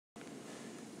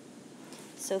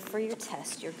So for your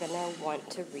test, you're going to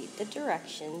want to read the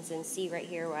directions and see right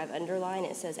here where I've underlined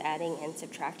it says adding and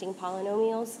subtracting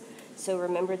polynomials. So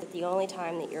remember that the only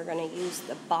time that you're going to use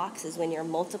the box is when you're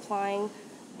multiplying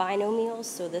binomials.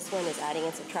 So this one is adding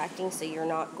and subtracting, so you're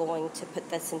not going to put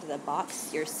this into the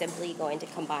box. You're simply going to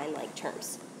combine like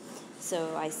terms.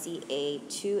 So I see a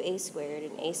 2a squared,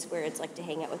 and a squareds like to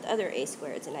hang out with other a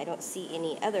squareds, and I don't see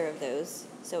any other of those,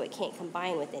 so it can't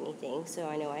combine with anything. So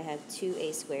I know I have 2a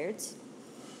squareds.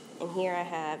 And here I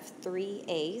have 3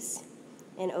 a's,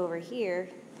 and over here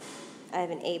I have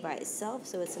an a by itself,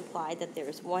 so it's implied that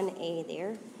there's 1 a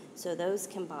there. So those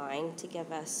combine to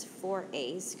give us 4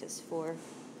 a's, because 4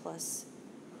 plus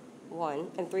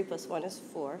 1, and 3 plus 1 is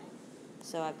 4.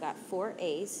 So I've got 4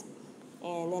 a's,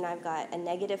 and then I've got a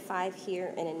 -5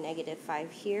 here and a -5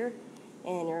 here.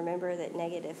 And remember that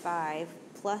 -5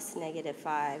 plus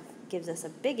 -5 gives us a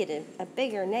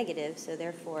bigger negative, so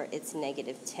therefore it's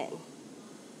 -10.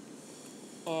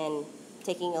 And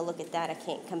taking a look at that, I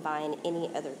can't combine any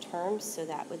other terms, so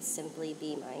that would simply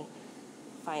be my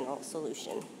final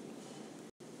solution.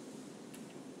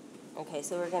 Okay,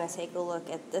 so we're going to take a look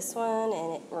at this one,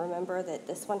 and remember that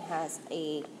this one has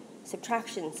a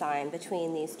subtraction sign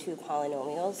between these two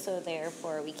polynomials, so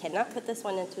therefore we cannot put this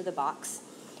one into the box.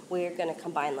 We're going to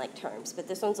combine like terms. But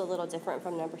this one's a little different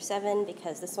from number 7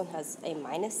 because this one has a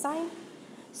minus sign.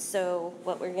 So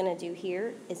what we're going to do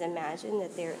here is imagine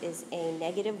that there is a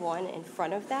 -1 in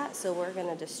front of that. So we're going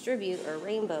to distribute or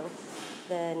rainbow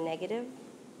the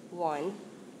 -1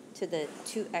 to the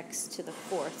 2x to the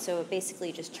 4th. So it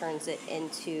basically just turns it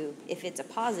into, if it's a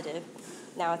positive,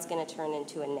 now it's going to turn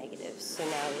into a negative. So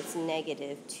now it's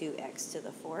 -2x to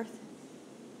the 4th.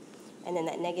 And then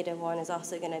that -1 is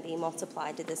also going to be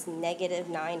multiplied to this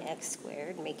 -9x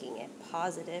squared, making it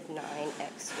positive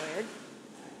 9x squared.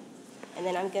 And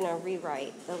then I'm going to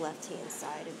rewrite the left-hand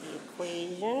side of the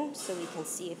equation so we can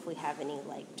see if we have any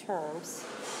like terms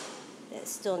that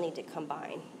still need to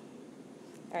combine.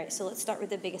 All right, so let's start with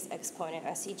the biggest exponent.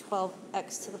 I see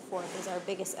 12x to the 4th is our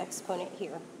biggest exponent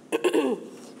here.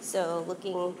 So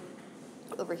looking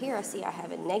over here, I see I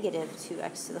have a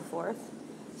 -2x to the 4th.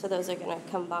 So those are going to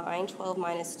combine, 12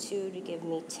 minus 2 to give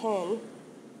me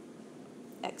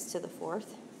 10x to the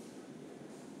 4th.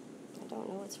 I don't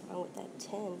know what's wrong with that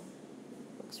 10.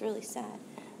 Looks really sad.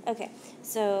 Okay,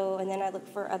 so, and then I look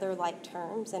for other like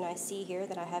terms, and I see here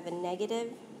that I have a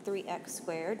 -3x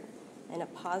squared and a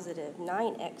positive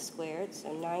 9x squared,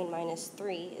 so 9 minus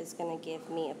 3 is going to give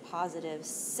me a positive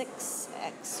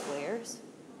 6x squares.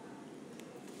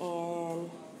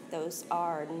 And those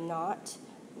are not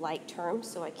like terms,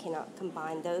 so I cannot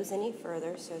combine those any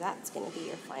further, so that's going to be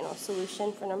your final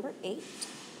solution for number 8.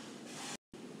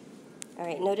 All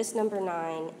right, notice number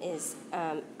 9 is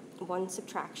one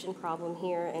subtraction problem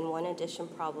here and one addition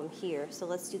problem here. So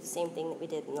let's do the same thing that we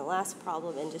did in the last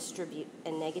problem and distribute a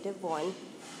 -1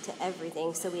 to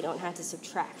everything so we don't have to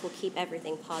subtract. We'll keep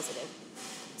everything positive.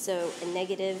 So a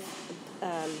negative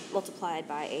multiplied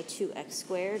by a 2x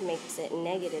squared makes it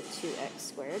 -2x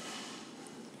squared.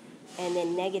 And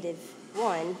then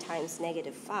 -1 times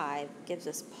 -5 gives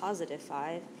us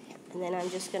 +5. And then I'm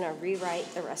just going to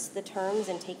rewrite the rest of the terms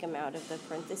and take them out of the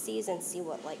parentheses and see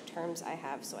what like terms I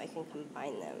have so I can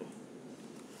combine them.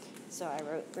 So I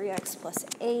wrote 3x plus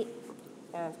 8.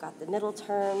 Now I've got the middle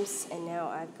terms, and now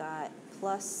I've got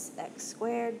plus x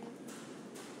squared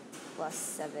plus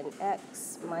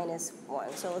 7x minus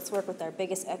 1. So let's work with our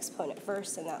biggest exponent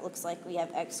first, and that looks like we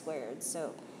have x squared.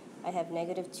 So I have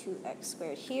 -2x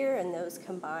squared here, and those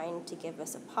combine to give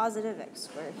us a positive x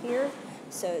squared here.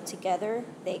 So together,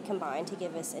 they combine to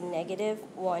give us a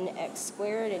 -1x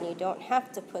squared, and you don't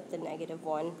have to put the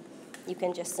 -1. You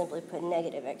can just simply put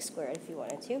 -x squared if you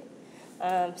wanted to.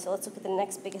 So let's look at the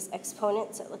next biggest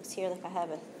exponent. So it looks here like I have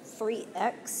a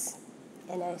 3x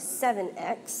and a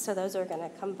 7x. So those are going to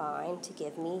combine to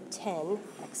give me 10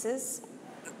 x's.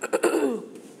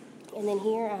 And then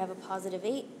here I have a positive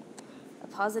 8. A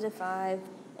positive 5,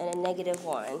 and a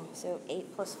 -1. So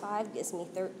 8 plus 5 gives me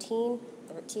 13.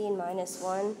 13 minus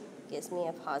 1 gives me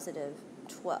a positive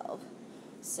 12.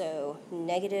 So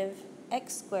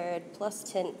 -x squared plus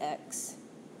 10x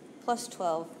plus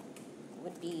 12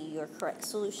 would be your correct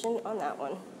solution on that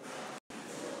one.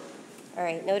 All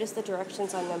right, notice the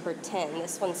directions on number 10.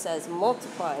 This one says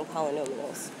multiplying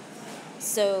polynomials.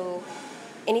 So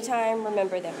anytime,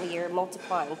 remember that we are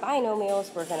multiplying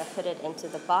binomials, we're going to put it into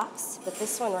the box. But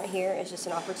this one right here is just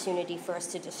an opportunity for us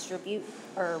to distribute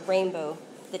or rainbow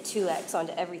the 2x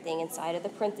onto everything inside of the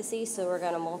parentheses. So we're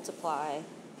going to multiply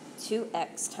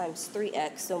 2x times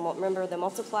 3x. So remember to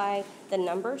multiply the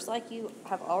numbers like you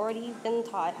have already been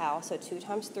taught how. So 2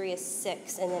 times 3 is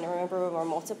 6. And then remember, we're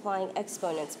multiplying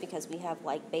exponents because we have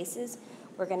like bases.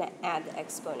 We're going to add the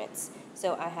exponents.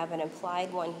 So I have an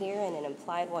implied one here and an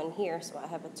implied one here. So I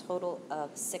have a total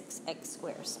of 6x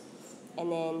squares.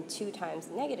 And then 2 times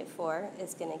negative 4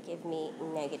 is going to give me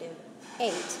negative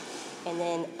 8. And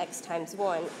then x times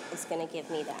 1 is going to give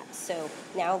me that. So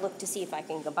now look to see if I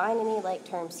can combine any like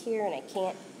terms here, and I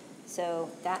can't. So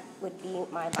that would be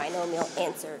my binomial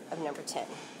answer of number 10.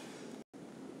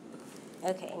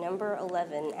 Okay, number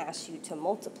 11 asks you to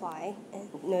multiply.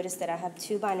 And notice that I have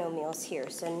 2 binomials here.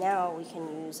 So now we can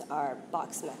use our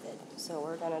box method. So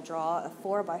we're going to draw a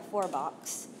 4 by 4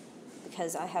 box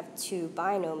because I have 2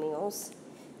 binomials.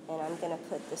 And I'm going to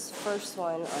put this first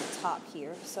one on top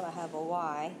here. So I have a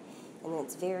y. And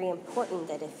it's very important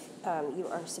that if you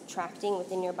are subtracting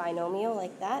within your binomial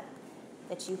like that,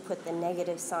 that you put the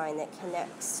negative sign that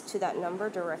connects to that number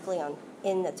directly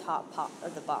in the top part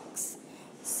of the box.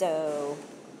 So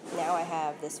now I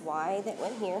have this y that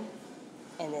went here,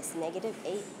 and this negative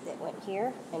 8 that went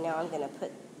here, and now I'm going to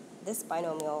put this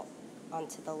binomial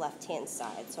onto the left-hand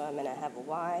side. So I'm going to have a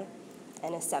y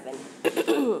and a 7.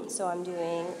 So I'm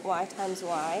doing y times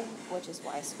y, which is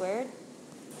y squared,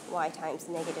 y times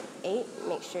negative 8.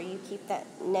 Make sure you keep that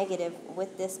negative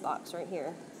with this box right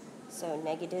here. So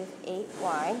negative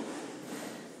 8y.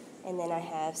 And then I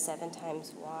have 7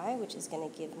 times y, which is going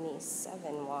to give me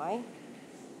 7y.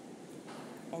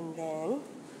 And then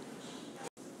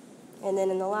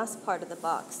in the last part of the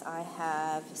box, I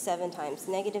have 7 times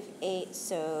negative 8.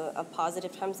 So a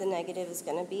positive times a negative is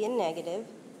going to be a negative.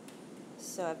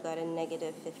 So I've got a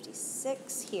negative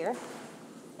 56 here.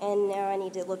 And now I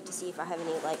need to look to see if I have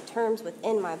any like terms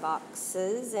within my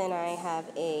boxes. And I have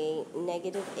a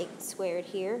negative 8 squared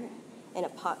here, and a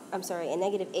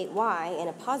negative 8y and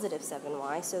a positive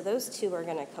 7y. So those two are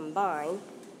going to combine.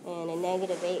 And a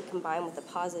negative 8 combined with a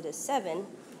positive 7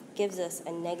 gives us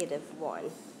a negative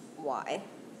 1y.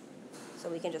 So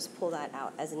we can just pull that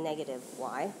out as a negative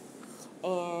y.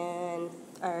 And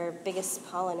our biggest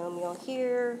polynomial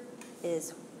here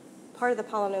is part of the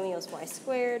polynomial is y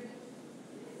squared.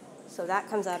 So that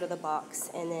comes out of the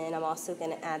box, and then I'm also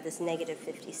going to add this negative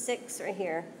 56 right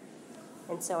here.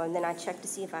 And then I check to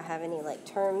see if I have any like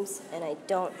terms, and I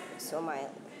don't. So my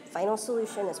final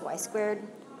solution is y squared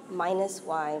minus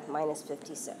y minus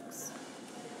 56.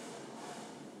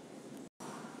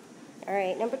 All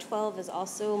right, number 12 is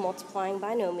also multiplying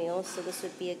binomials, so this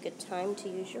would be a good time to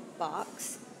use your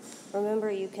box.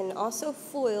 Remember, you can also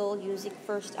FOIL using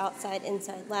first, outside,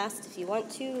 inside, last if you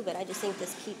want to, but I just think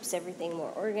this keeps everything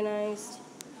more organized.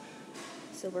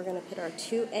 So we're going to put our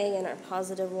 2a and our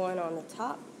positive 1 on the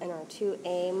top, and our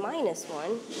 2a minus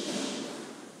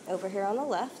 1 over here on the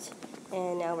left.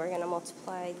 And now we're going to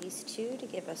multiply these two to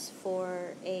give us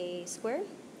 4a squared,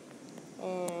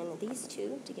 and these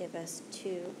two to give us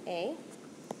 2a,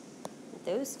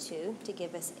 those two to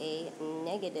give us a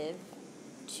negative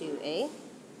 2a,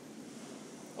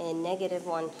 and negative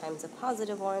 1 times a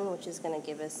positive 1, which is going to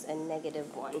give us a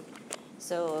negative 1.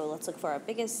 So let's look for our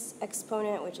biggest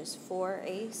exponent, which is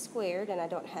 4a squared, and I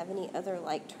don't have any other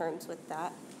like terms with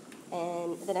that.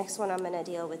 And the next one I'm going to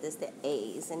deal with is the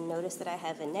a's, and notice that I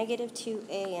have a negative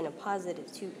 2a and a positive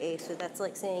 2a, so that's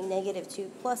like saying negative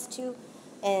 2 plus 2,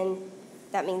 and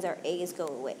that means our a's go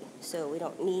away, so we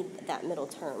don't need that middle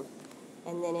term.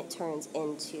 And then it turns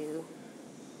into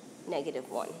negative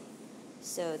 1.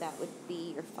 So that would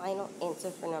be your final answer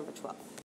for number 12.